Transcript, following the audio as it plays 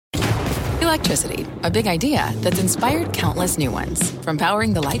Electricity, a big idea that's inspired countless new ones. From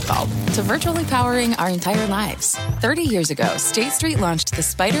powering the light bulb to virtually powering our entire lives. 30 years ago, State Street launched the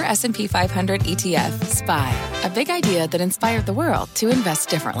SPDR S&P 500 ETF, SPY. A big idea that inspired the world to invest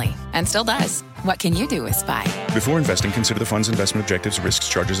differently. And still does. What can you do with SPY? Before investing, consider the fund's investment objectives, risks,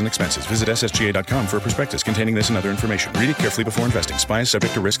 charges, and expenses. Visit ssga.com for a prospectus containing this and other information. Read it carefully before investing. SPY is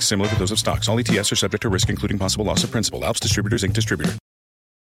subject to risks similar to those of stocks. All ETFs are subject to risk, including possible loss of principal. Alps Distributors, Inc. Distributor.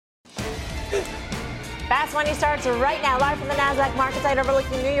 Fast Money starts right now, live from the NASDAQ market site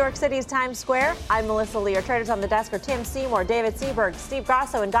overlooking New York City's Times Square. I'm Melissa Lee. Our traders on the desk are Tim Seymour, David Seaberg, Steve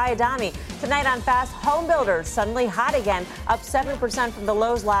Grasso, and Guy Adami. Tonight on Fast, home builders suddenly hot again, up 7% from the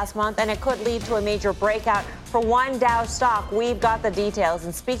lows last month, and it could lead to a major breakout for one Dow stock. We've got the details.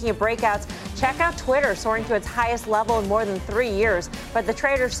 And speaking of breakouts, check out Twitter, soaring to its highest level in more than 3 years. But the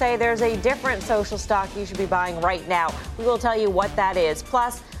traders say there's a different social stock you should be buying right now. We will tell you what that is.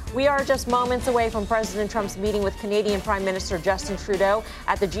 Plus, we are just moments away from President Trump's meeting with Canadian Prime Minister Justin Trudeau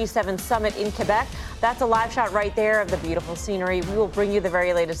at the G7 summit in Quebec. That's a live shot right there of the beautiful scenery. We will bring you the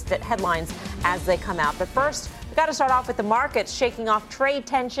very latest headlines as they come out. But first, we've got to start off with the markets shaking off trade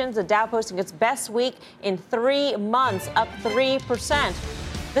tensions. The Dow posting its best week in 3 months, up 3%.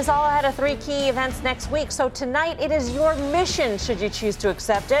 This all ahead of 3 key events next week. So tonight, it is your mission should you choose to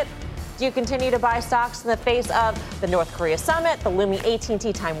accept it. Do you continue to buy stocks in the face of the North Korea summit, the looming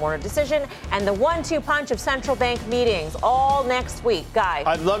AT&T Time Warner decision, and the 1-2 punch of central bank meetings all next week? Guy.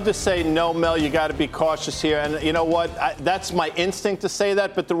 I'd love to say no, Mel, you got to be cautious here. And you know what? That's my instinct to say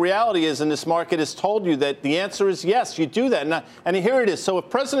that. But the reality is, in this market has told you that the answer is yes, you do that. And here it is. So if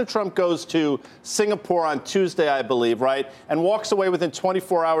President Trump goes to Singapore on Tuesday, I believe, right, and walks away within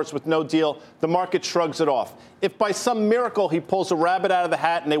 24 hours with no deal, the market shrugs it off. If by some miracle he pulls a rabbit out of the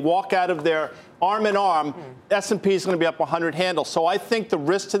hat and they walk out of there arm in arm, S&P is going to be up 100 handles. So I think the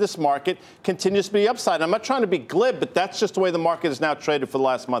risk to this market continues to be upside. I'm not trying to be glib, but that's just the way the market is now traded for the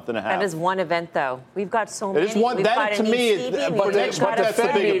last month and a half. That is one event, though. We've got so many. It is one. That to me, but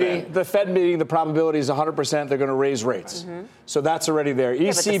the Fed meeting, the probability is 100% they're going to raise rates. Mm-hmm. So that's already there.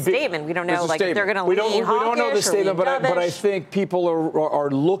 Yeah, but the statement, we don't know, like if they're going to lean hawkish. We don't know the statement, but I think people are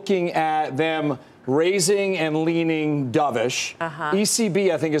looking at them raising and leaning dovish. ECB,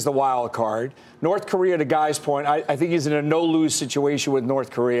 I think, is the wild card. North Korea, to Guy's point, I think he's in a no-lose situation with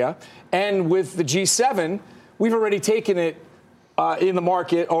North Korea. And with the G7, we've already taken it in the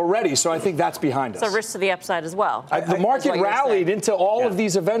market already. So I think that's behind us. So risk to the upside as well. The market rallied into all of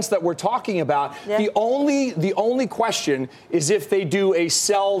these events that we're talking about. Yeah. The only question is if they do a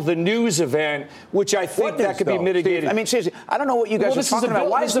sell the news event, which I think that could be mitigated. I mean, seriously, I don't know what you guys are talking about.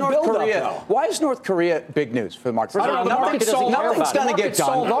 Why is North Korea big news for the market? Nothing's going to get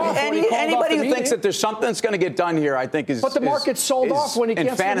done. Anybody who thinks that there's something that's going to get done here, I think, is But the market sold off when he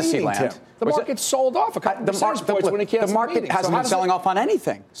canceled the meeting, fantasy land. The market sold off a couple percentage points when he canceled the meeting. The market hasn't been selling off on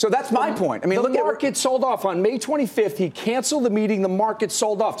anything. So that's my point. I mean, the market sold off on May 25th. He canceled the meeting. The market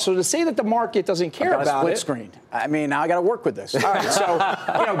sold off. So to say that the market doesn't care about split screen. I mean, now I got to work with this. All right. So,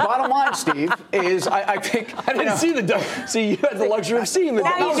 bottom line, Steve, is I think I didn't see the. See, you had the luxury of seeing the.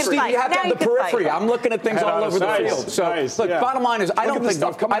 Now Steve, you have to have the periphery. I'm looking at things all over the field. So, look, bottom line is,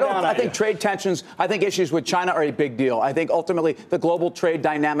 I think trade tensions. I think issues with China are a big deal. I think ultimately the global trade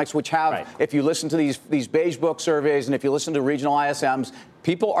dynamics, which have, if you listen to these beige book surveys and if you listen to regional ISMs,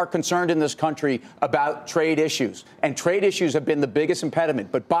 people are concerned in this country about trade issues, and trade issues have been the biggest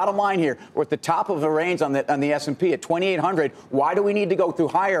impediment. But bottom line here, we're at the top of the range on the S&P at 2,800. Why do we need to go through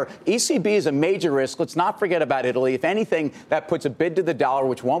higher? ECB is a major risk. Let's not forget about Italy. If anything, that puts a bid to the dollar,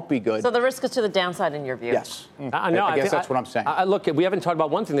 which won't be good. So the risk is to the downside in your view? Yes. I guess that's what I'm saying. Look, we haven't talked about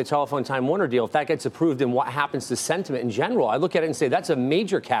one thing, the telephone Time Warner deal. If that gets approved and what happens to sentiment in general, I look at it and say that's a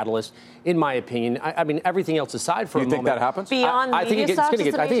major catalyst, in my opinion. I mean, everything else aside for a moment. You think that happens? Beyond I think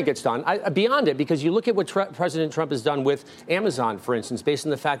it gets done. Beyond it, because you look at what President Trump has done with Amazon, for instance, based on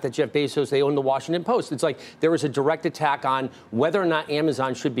the fact that Jeff Bezos, they own the Washington Post. It's like there was a direct attack on whether or not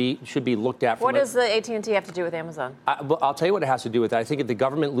Amazon should be looked at. What does the AT&T have to do with Amazon? I'll tell you what it has to do with it. I think if the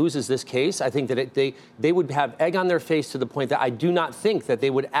government loses this case, I think that they would have egg on their face to the point that I do not think that they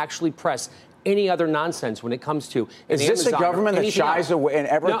would actually press any other nonsense when it comes to Is this a government that shies away and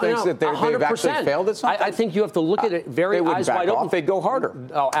ever thinks that they've actually failed at something? I think you have to look at it very eyes wide open. They'd go harder.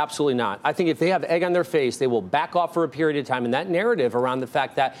 Oh, absolutely not. I think if they have egg on their face, they will back off for a period of time. And that narrative around the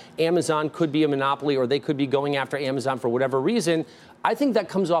fact that Amazon could be a monopoly or they could be going after Amazon for whatever reason, I think that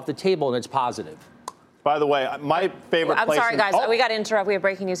comes off the table and it's positive. By the way, my favorite place... I'm sorry, guys. We got to interrupt. We have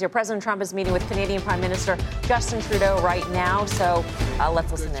breaking news here. President Trump is meeting with Canadian Prime Minister Justin Trudeau right now. So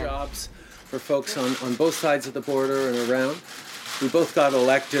let's listen in. Jobs for folks on both sides of the border and around. we both got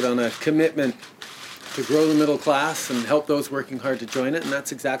elected on a commitment to grow the middle class and help those working hard to join it, and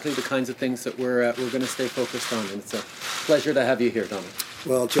that's exactly the kinds of things that we're going to stay focused on. And it's a pleasure to have you here, Donald.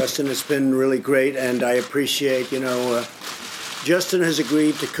 Well, Justin, it's been really great, and I appreciate, Justin has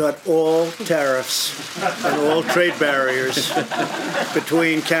agreed to cut all tariffs and all trade barriers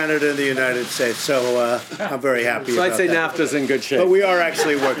between Canada and the United States. So I'm very happy about that. So I'd say NAFTA's in good shape. But we are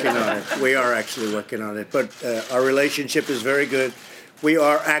actually working on it. But our relationship is very good. We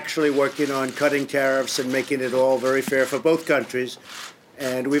are actually working on cutting tariffs and making it all very fair for both countries.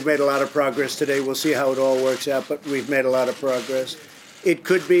 And we've made a lot of progress today. We'll see how it all works out, but we've made a lot of progress. It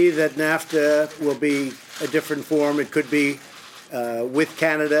could be that NAFTA will be a different form. It could be with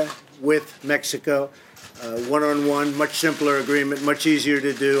Canada, with Mexico, one-on-one, much simpler agreement, much easier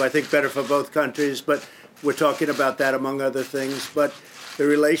to do, I think better for both countries, but we're talking about that among other things. But the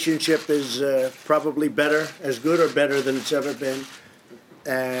relationship is probably better, as good or better than it's ever been.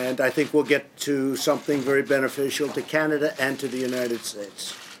 And I think we'll get to something very beneficial to Canada and to the United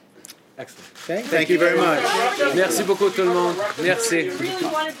States. Excellent. Thank you very much. Merci beaucoup tout le monde. Merci.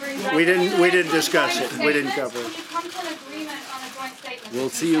 We didn't discuss it. We didn't cover it. We'll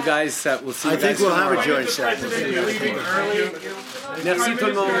see you guys. I think we'll have a joint statement. Merci tout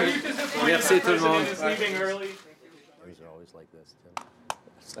le monde. Merci tout le monde.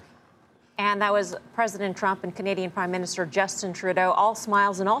 And that was President Trump and Canadian Prime Minister Justin Trudeau, all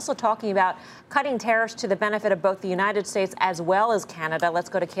smiles and also talking about cutting tariffs to the benefit of both the United States as well as Canada. Let's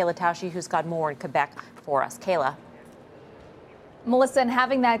go to Kayla Tausche, who's got more in Quebec for us. Kayla. Melissa, and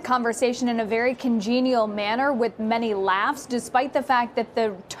having that conversation in a very congenial manner with many laughs, despite the fact that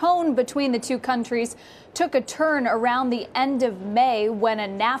the tone between the two countries took a turn around the end of May when a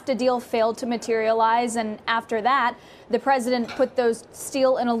NAFTA deal failed to materialize. And after that, the president put those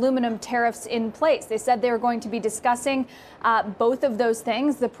steel and aluminum tariffs in place. They said they were going to be discussing both of those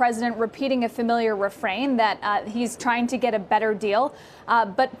things. The president repeating a familiar refrain that he's trying to get a better deal,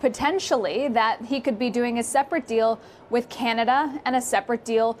 but potentially that he could be doing a separate deal with Canada and a separate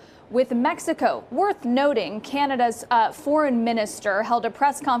deal with Mexico. Worth noting, Canada's foreign minister held a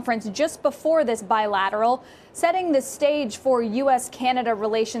press conference just before this bilateral, setting the stage for U.S.-Canada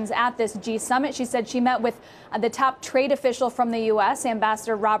relations at this G summit. She said she met with the top trade official from the U.S.,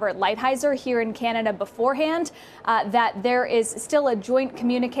 Ambassador Robert Lighthizer, here in Canada beforehand, that there is still a joint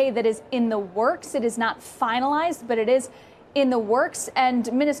communique that is in the works. It is not finalized, but it is in the works.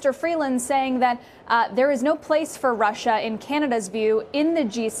 And Minister Freeland saying that there is no place for Russia, in Canada's view, in the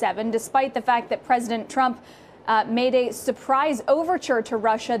G7, despite the fact that President Trump made a surprise overture to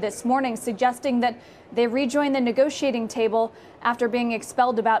Russia this morning, suggesting that they rejoin the negotiating table after being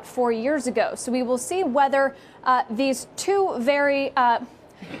expelled about 4 years ago. So we will see whether these two very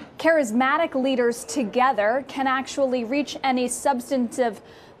charismatic leaders together can actually reach any substantive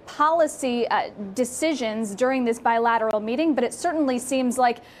policy decisions during this bilateral meeting. But it certainly seems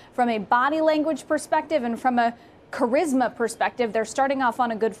like from a body language perspective and from a charisma perspective, they're starting off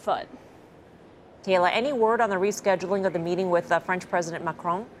on a good foot. Kayla, any word on the rescheduling of the meeting with French President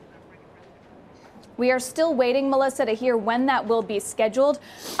Macron? We are still waiting, Melissa, to hear when that will be scheduled.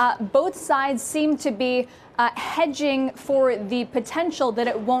 Both sides seem to be hedging for the potential that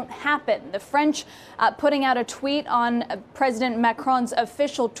it won't happen. The French putting out a tweet on President Macron's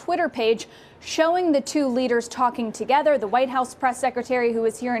official Twitter page showing the two leaders talking together. The White House press secretary, who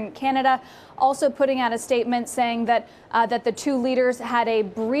is here in Canada, also putting out a statement saying that that the two leaders had a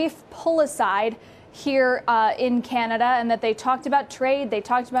brief pull aside here in Canada, and that they talked about trade, they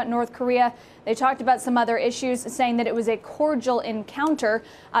talked about North Korea, they talked about some other issues, saying that it was a cordial encounter.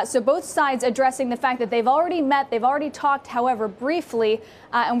 So both sides addressing the fact that they've already met, they've already talked, however briefly,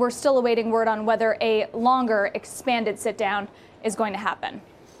 and we're still awaiting word on whether a longer, expanded sit-down is going to happen.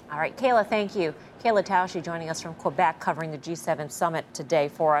 All right, Kayla, thank you. Kayla Tausche joining us from Quebec, covering the G7 summit today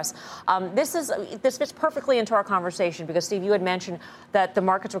for us. This fits perfectly into our conversation because, Steve, you had mentioned that the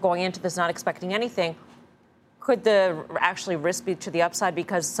markets were going into this not expecting anything. Could the actually risk be to the upside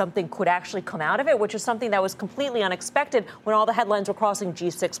because something could actually come out of it, which is something that was completely unexpected when all the headlines were crossing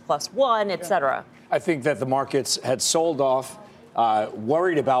G6+1, et cetera? I think that the markets had sold off,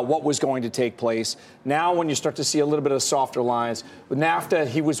 worried about what was going to take place. Now, when you start to see a little bit of softer lines, with NAFTA,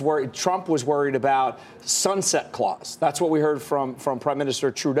 he was worried. Trump was worried about sunset clause. That's what we heard from Prime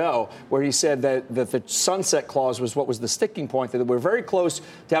Minister Trudeau, where he said that the sunset clause was what was the sticking point, that we're very close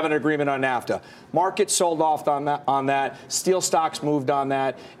to having an agreement on NAFTA. Markets sold off on that. Steel stocks moved on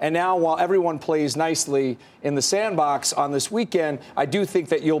that. And now, while everyone plays nicely in the sandbox on this weekend, I do think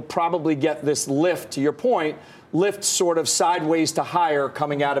that you'll probably get this lift, to your point, lift sort of sideways to higher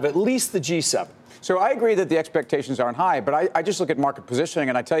coming out of at least the G7. So I agree that the expectations aren't high, but I just look at market positioning,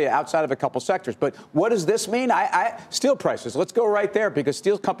 and I tell you, outside of a couple sectors. But what does this mean? Steel prices. Let's go right there, because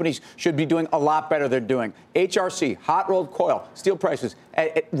steel companies should be doing a lot better than they're doing. HRC, hot rolled coil, steel prices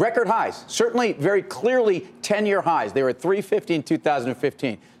at record highs. Certainly, very clearly, 10-year highs. They were at $350 in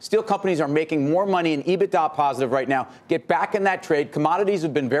 2015. Steel companies are making more money in EBITDA positive right now. Get back in that trade. Commodities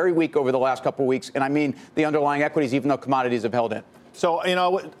have been very weak over the last couple of weeks, and I mean the underlying equities, even though commodities have held in. So,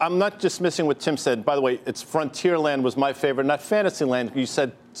 I'm not dismissing what Tim said. By the way, it's Frontierland was my favorite, not Fantasyland. You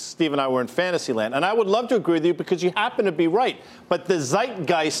said Steve and I were in Fantasyland. And I would love to agree with you because you happen to be right. But the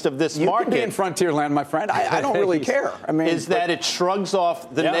zeitgeist of this market... You can be in Frontierland, my friend. I don't really care. Is that it shrugs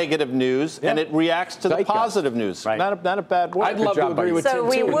off the negative news and it reacts to the positive news. Right. Not a bad word. I'd love to agree with Tim. So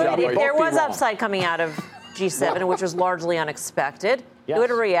we would, if there was upside coming out of G7, which was largely unexpected, it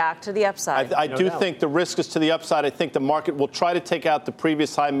would react to the upside. I do think the risk is to the upside. I think the market will try to take out the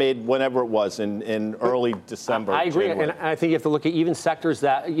previous high made whenever it was in early December. I agree. January. And I think you have to look at even sectors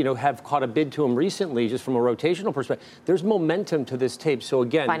that, have caught a bid to them recently, just from a rotational perspective. There's momentum to this tape. So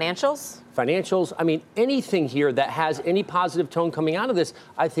again, Financials. I mean, anything here that has any positive tone coming out of this,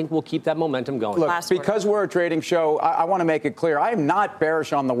 I think will keep that momentum going. Look, because we're a trading show, I want to make it clear. I am not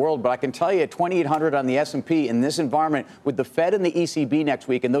bearish on the world, but I can tell you at 2,800 on the S&P in this environment with the Fed and the ECB next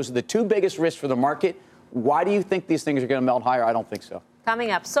week, and those are the two biggest risks for the market. Why do you think these things are going to melt higher? I don't think so.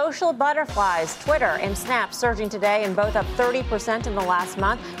 Coming up, social butterflies, Twitter and Snap surging today and both up 30% in the last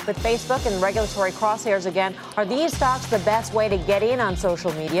month. With Facebook and regulatory crosshairs again, are these stocks the best way to get in on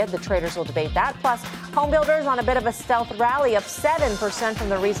social media? The traders will debate that. Plus, home builders on a bit of a stealth rally, up 7% from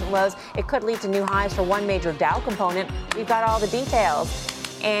the recent lows. It could lead to new highs for one major Dow component. We've got all the details.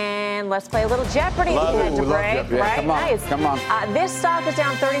 And let's play a little Jeopardy as we head to break. Right? Come on, nice. Come on. This stock is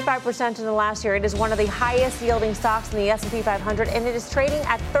down 35% in the last year. It is one of the highest yielding stocks in the S&P 500, and it is trading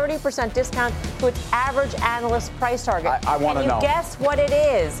at 30% discount to its average analyst price target. I want to know. Can you guess what it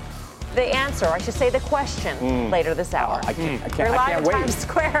is? The answer, I should say the question, later this hour. I can't We're live wait. at Times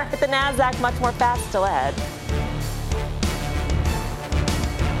Square at the NASDAQ. Much more fast still ahead.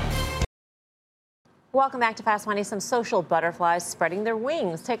 Welcome back to Fast Money. Some social butterflies spreading their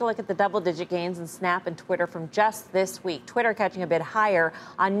wings. Take a look at the double-digit gains in Snap and Twitter from just this week. Twitter catching a bit higher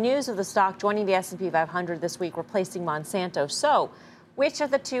on news of the stock joining the S&P 500 this week, replacing Monsanto. So, which of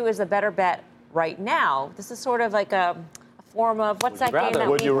the two is a better bet right now? This is sort of like a form of what's that game that we play?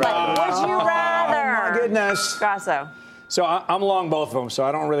 Would you rather? Oh my goodness. Grasso. So I'm along both of them, so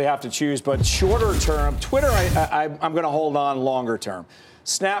I don't really have to choose. But shorter term, Twitter, I'm going to hold on longer term.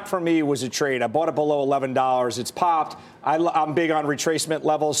 Snap for me was a trade. I bought it below $11. It's popped. I'm big on retracement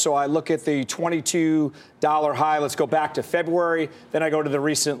levels, so I look at the $22 high. Let's go back to February. Then I go to the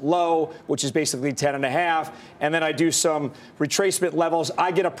recent low, which is basically 10.5. And then I do some retracement levels.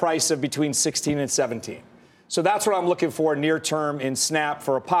 I get a price of between 16 and 17. So that's what I'm looking for near term in Snap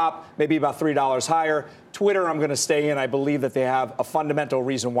for a pop, maybe about $3 higher. Twitter, I'm going to stay in. I believe that they have a fundamental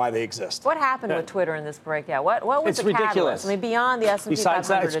reason why they exist. What happened with Twitter in this breakout? What was the ridiculous. catalyst? I mean, beyond the S&P 500 Besides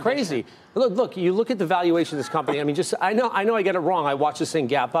that, it's crazy. Look, you look at the valuation of this company. I mean, I know I get it wrong. I watched this thing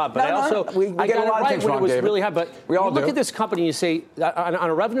gap up, but we I get got a lot it of right things when wrong, it was David. really high. But we all look at this company, you say, on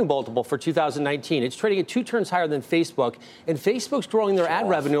a revenue multiple for 2019, it's trading at 2 turns higher than Facebook, and Facebook's growing their ad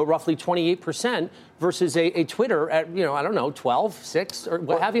revenue at roughly 28%. Versus a Twitter at, 12, 6, or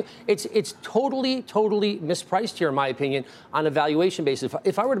what have you. It's totally mispriced here, in my opinion, on a valuation basis.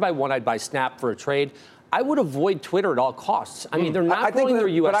 If I were to buy one, I'd buy Snap for a trade. I would avoid Twitter at all costs. I mean, they're not growing their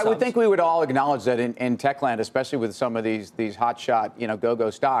U.S. But I would think we would all acknowledge that in Techland, especially with some of these hotshot, go-go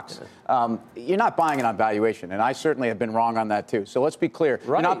stocks, you're not buying it on valuation. And I certainly have been wrong on that, too. So let's be clear.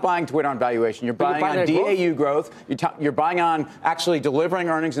 Right. You're not buying Twitter on valuation. You're buying on DAU growth. You're buying on actually delivering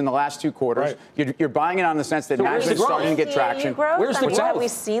earnings in the last 2 quarters. Right. You're buying it on the sense that National's starting to get traction. Where's the growth? Have we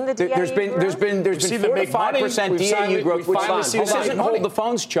seen the DAU growth? There's been 4 to 5% DAU growth, which doesn't hold the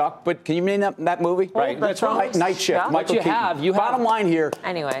phones, Chuck, but can you name that movie? Right. That's right. Night Shift. Yeah. Michael Keaton. Bottom line here.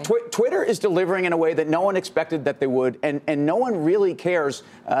 Anyway. Twitter is delivering in a way that no one expected that they would, and no one really cares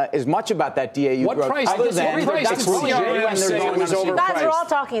as much about that DAU what growth. Price? What price? You guys are all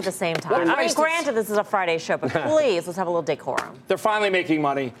talking at the same time. I mean, granted, this is a Friday show, but please, let's have a little decorum. They're finally making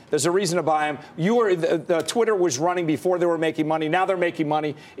money. There's a reason to buy them. The Twitter was running before they were making money. Now they're making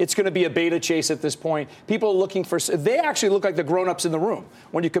money. It's going to be a beta chase at this point. People are looking for. They actually look like the grown-ups in the room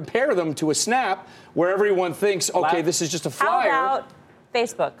when you compare them to a Snap, where everyone thinks, okay, this is just a flyer. How about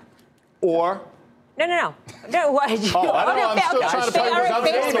Facebook? Or? No. What? I'm still trying to play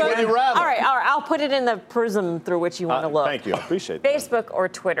Facebook. Would you rather? All right. I'll put it in the prism through which you want to look. Thank you. I appreciate that. Facebook or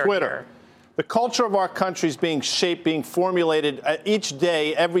Twitter? Twitter. The culture of our country is being shaped, being formulated each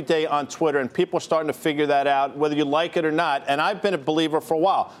day, every day on Twitter, and people are starting to figure that out, whether you like it or not. And I've been a believer for a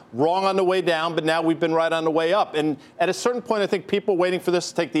while. Wrong on the way down, but now we've been right on the way up. And at a certain point, I think people waiting for this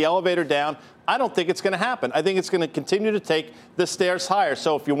to take the elevator down. I don't think it's going to happen. I think it's going to continue to take the stairs higher.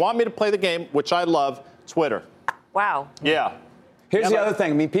 So if you want me to play the game, which I love, Twitter. Wow. Yeah. Here's the other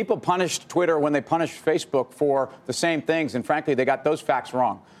thing. I mean, people punished Twitter when they punished Facebook for the same things, and frankly, they got those facts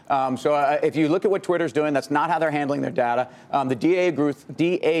wrong. So if you look at what Twitter's doing, that's not how they're handling their data. The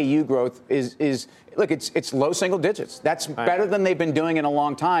DAU growth is look, it's low single digits. That's better than they've been doing in a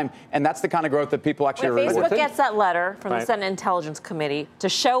long time, and that's the kind of growth that people actually are. Facebook gets that letter from the Senate Intelligence Committee to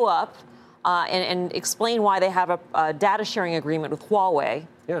show up and explain why they have a data sharing agreement with Huawei.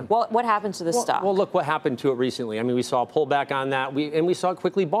 Yeah. What happens to this stock? Well, look what happened to it recently. I mean, we saw a pullback on that, and we saw it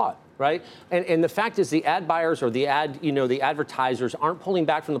quickly bought, right? And the fact is, the ad buyers or the advertisers aren't pulling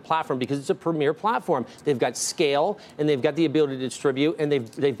back from the platform because it's a premier platform. They've got scale and they've got the ability to distribute, and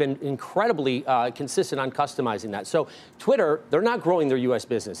they've been incredibly consistent on customizing that. So Twitter, they're not growing their U.S.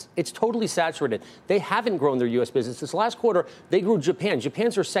 business. It's totally saturated. They haven't grown their U.S. business. This last quarter, they grew Japan.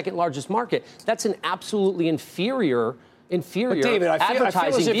 Japan's their second largest market. That's an absolutely inferior but David, I feel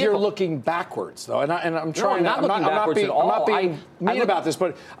as if you're looking backwards, though, and I'm trying. I'm not being mean about this,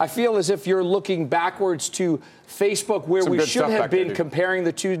 but I feel as if you're looking backwards to Facebook, where we should have been comparing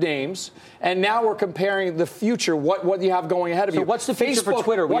the two names, and now we're comparing the future. What you have going ahead of you? What's the future for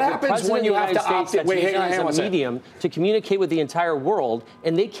Twitter? What happens when you have to opt in? Wait, hang on a medium to communicate with the entire world,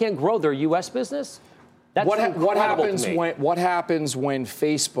 and they can't grow their U.S. business? What happens when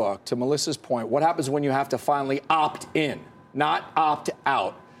Facebook, to Melissa's point, what happens when you have to finally opt in, not opt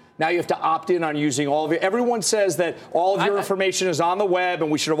out? Now you have to opt in on using all of it. Everyone says that all of your information is on the web, and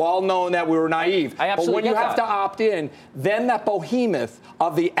we should have all known that we were naive. But when you have to opt in, then that behemoth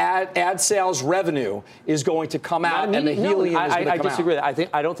of the ad sales revenue is going to come out, and the helium is going to come out. I disagree with that.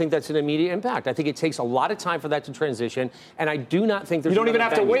 I don't think that's an immediate impact. I think it takes a lot of time for that to transition, and I do not think there's. You don't even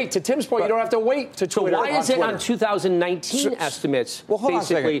have to wait. To Tim's point, you don't have to wait to Twitter. So why is it on 2019 estimates? Well, hold on a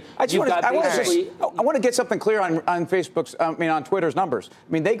second. I want to get something clear on Facebook's. On Twitter's numbers.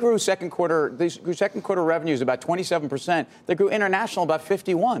 I mean, they grew second quarter revenues about 27%. They grew international about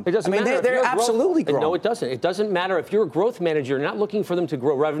 51%. It doesn't matter. They're absolutely growing. No, it doesn't. It doesn't matter if you're a growth manager. You're not looking for them to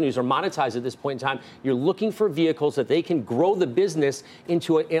grow revenues or monetize at this point in time. You're looking for vehicles that they can grow the business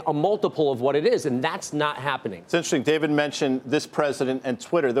into a multiple of what it is, and that's not happening. It's interesting. David mentioned this president and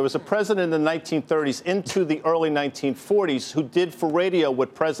Twitter. There was a president in the 1930s into the early 1940s who did for radio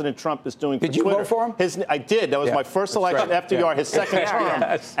what President Trump is doing for Twitter. Did you vote for him? I did. That was my first election. FDR, his second term.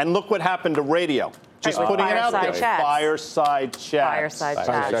 Yes. And look what happened to radio. Just putting it out there. Fireside chat.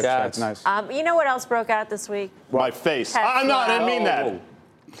 That's nice. You know what else broke out this week? My face. I didn't mean that.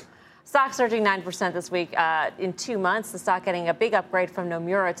 Stock surging 9% this week. In 2 months, the stock getting a big upgrade from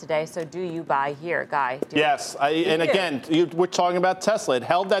Nomura today. So do you buy here, Guy? Yes. Again, we're talking about Tesla. It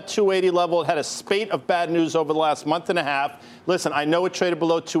held that 280 level. It had a spate of bad news over the last month and a half. Listen, I know it traded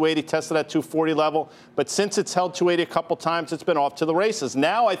below 280, tested at 240 level. But since it's held 280 a couple times, it's been off to the races.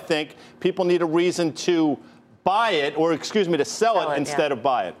 Now I think people need a reason to buy it, or to sell it instead of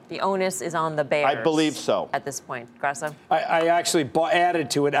buy it. The onus is on the bears. I believe so. At this point. Grasso? I actually added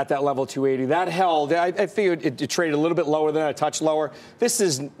to it at that level 280. That held. I think it traded a little bit lower than a touch lower. This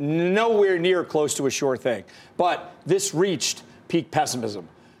is nowhere near close to a sure thing. But this reached peak pessimism.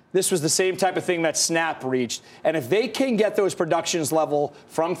 This was the same type of thing that Snap reached. And if they can get those productions level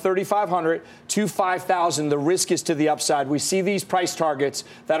from 3,500 to 5,000, the risk is to the upside. We see these price targets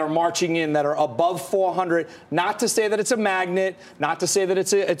that are marching in that are above 400. Not to say that it's a magnet, not to say that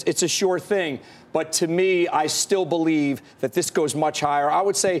it's a sure thing. But to me, I still believe that this goes much higher. I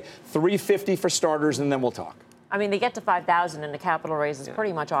would say 350 for starters, and then we'll talk. I mean, they get to 5,000 and the capital raise is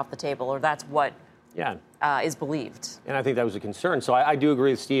pretty much off the table, or that's what is believed. And I think that was a concern. So I do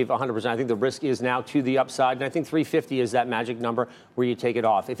agree with Steve 100%. I think the risk is now to the upside. And I think 350 is that magic number where you take it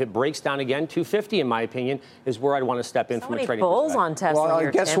off. If it breaks down again, 250, in my opinion, is where I'd want to step in from a trading bulls on Tesla. Well,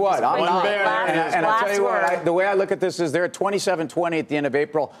 here, guess Tim. what? I'm not. And I'll tell you what, the way I look at this is they're at 27.20 at the end of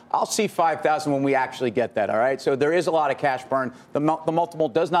April. I'll see 5,000 when we actually get that, all right? So there is a lot of cash burn. The multiple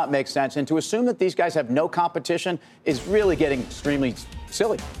does not make sense. And to assume that these guys have no competition is really getting extremely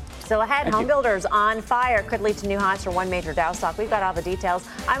silly. Still ahead, home builders on fire could lead to new highs for one major Dow stock. We've got all the details.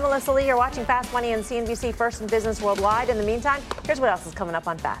 I'm Melissa Lee. You're watching Fast Money on CNBC, First in Business Worldwide. In the meantime, here's what else is coming up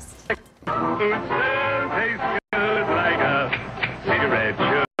on Fast. Food still tastes good like a cigarette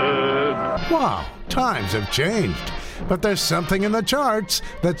should. Wow, times have changed. But there's something in the charts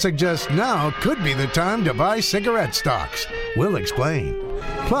that suggests now could be the time to buy cigarette stocks. We'll explain.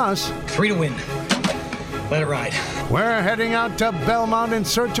 Plus, 3 to win. Let it ride. We're heading out to Belmont in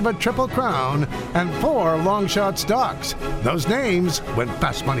search of a Triple Crown and 4 long shot stocks. Those names when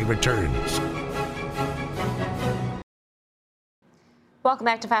Fast Money returns. Welcome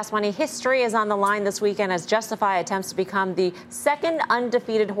back to Fast Money. History is on the line this weekend as Justify attempts to become the second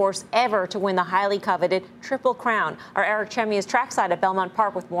undefeated horse ever to win the highly coveted Triple Crown. Our Eric Chemi is trackside at Belmont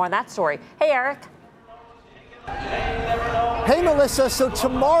Park with more on that story. Hey, Eric. Hey, Melissa. So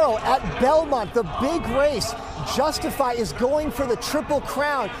tomorrow at Belmont, the big race, Justify is going for the Triple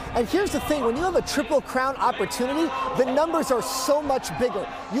Crown. And here's the thing. When you have a Triple Crown opportunity, the numbers are so much bigger.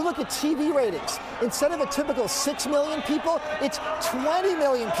 You look at TV ratings. Instead of a typical 6 million people, it's 20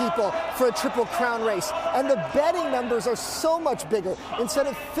 million people for a Triple Crown race. And the betting numbers are so much bigger. Instead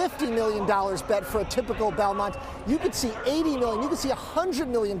of $50 million bet for a typical Belmont, you could see 80 million, you could see $100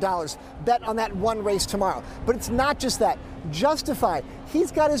 million bet on that one race tomorrow. But it's not just that. Justify,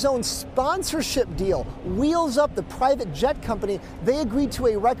 he's got his own sponsorship deal. Wheels Up, the private jet company, they agreed to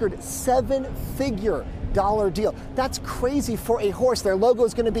a record 7-figure deal. That's crazy for a horse. Their logo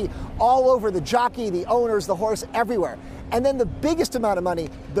is going to be all over the jockey, the owners, the horse, everywhere. And then the biggest amount of money,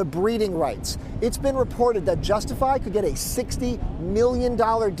 the breeding rights. It's been reported that Justify could get a $60 million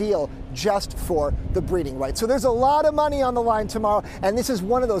deal just for the breeding rights. So there's a lot of money on the line tomorrow, and this is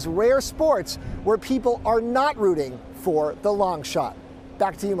one of those rare sports where people are not rooting for the long shot.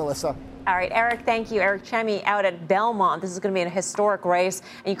 Back to you, Melissa. All right, Eric, thank you. Eric Chemi out at Belmont. This is going to be a historic race,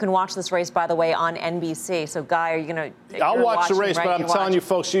 and you can watch this race, by the way, on NBC. So, Guy, are you going to? I'll watch the race, right? But I'm telling you,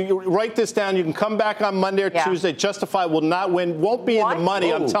 folks, you write this down. You can come back on Monday or Tuesday. Justify will not win, won't be in the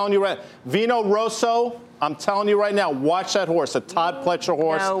money. I'm telling you right. Vino Rosso. I'm telling you right now, watch that horse, a Todd Pletcher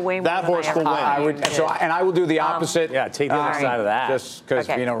horse. No, that horse will win. I will do the opposite. Take the other side of that. Just because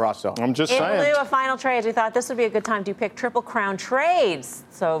Vino Rosso. I'm just saying. In lieu of final trades, we thought this would be a good time to pick Triple Crown trades.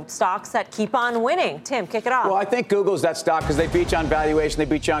 So stocks that keep on winning. Tim, kick it off. Well, I think Google's that stock because they beat you on valuation, they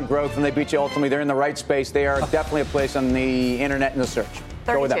beat you on growth, and they beat you ultimately. They're in the right space. They are definitely a place on the internet and the search.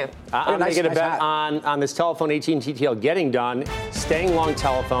 32. I'm making a bet on this telephone, AT&T TL getting done, staying long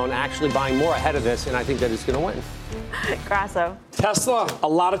telephone, actually buying more ahead of this, and I think that it's going to win. Grasso. Tesla, a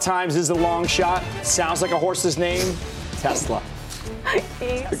lot of times, is the long shot. Sounds like a horse's name. Tesla.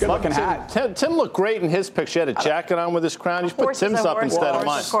 Good looking hat. Tim looked great in his picture. He had a jacket on with his crown. You should put Tim's up instead of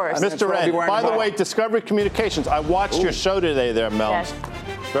mine. Mr. Ed, by the way, Discovery Communications, I watched your show today there, Mel. Yes.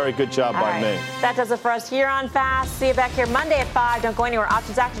 Very good job by me. That does it for us here on Fast. See you back here Monday at 5. Don't go anywhere.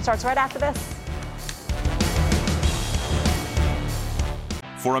 Options Action starts right after this.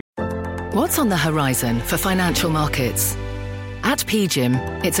 What's on the horizon for financial markets? At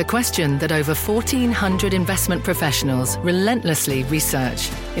PGIM, it's a question that over 1,400 investment professionals relentlessly research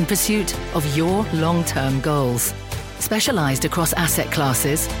in pursuit of your long-term goals. Specialized across asset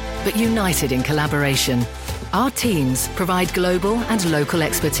classes, but united in collaboration, our teams provide global and local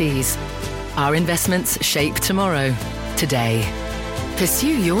expertise. Our investments shape tomorrow, today.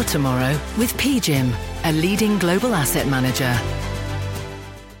 Pursue your tomorrow with PGIM, a leading global asset manager.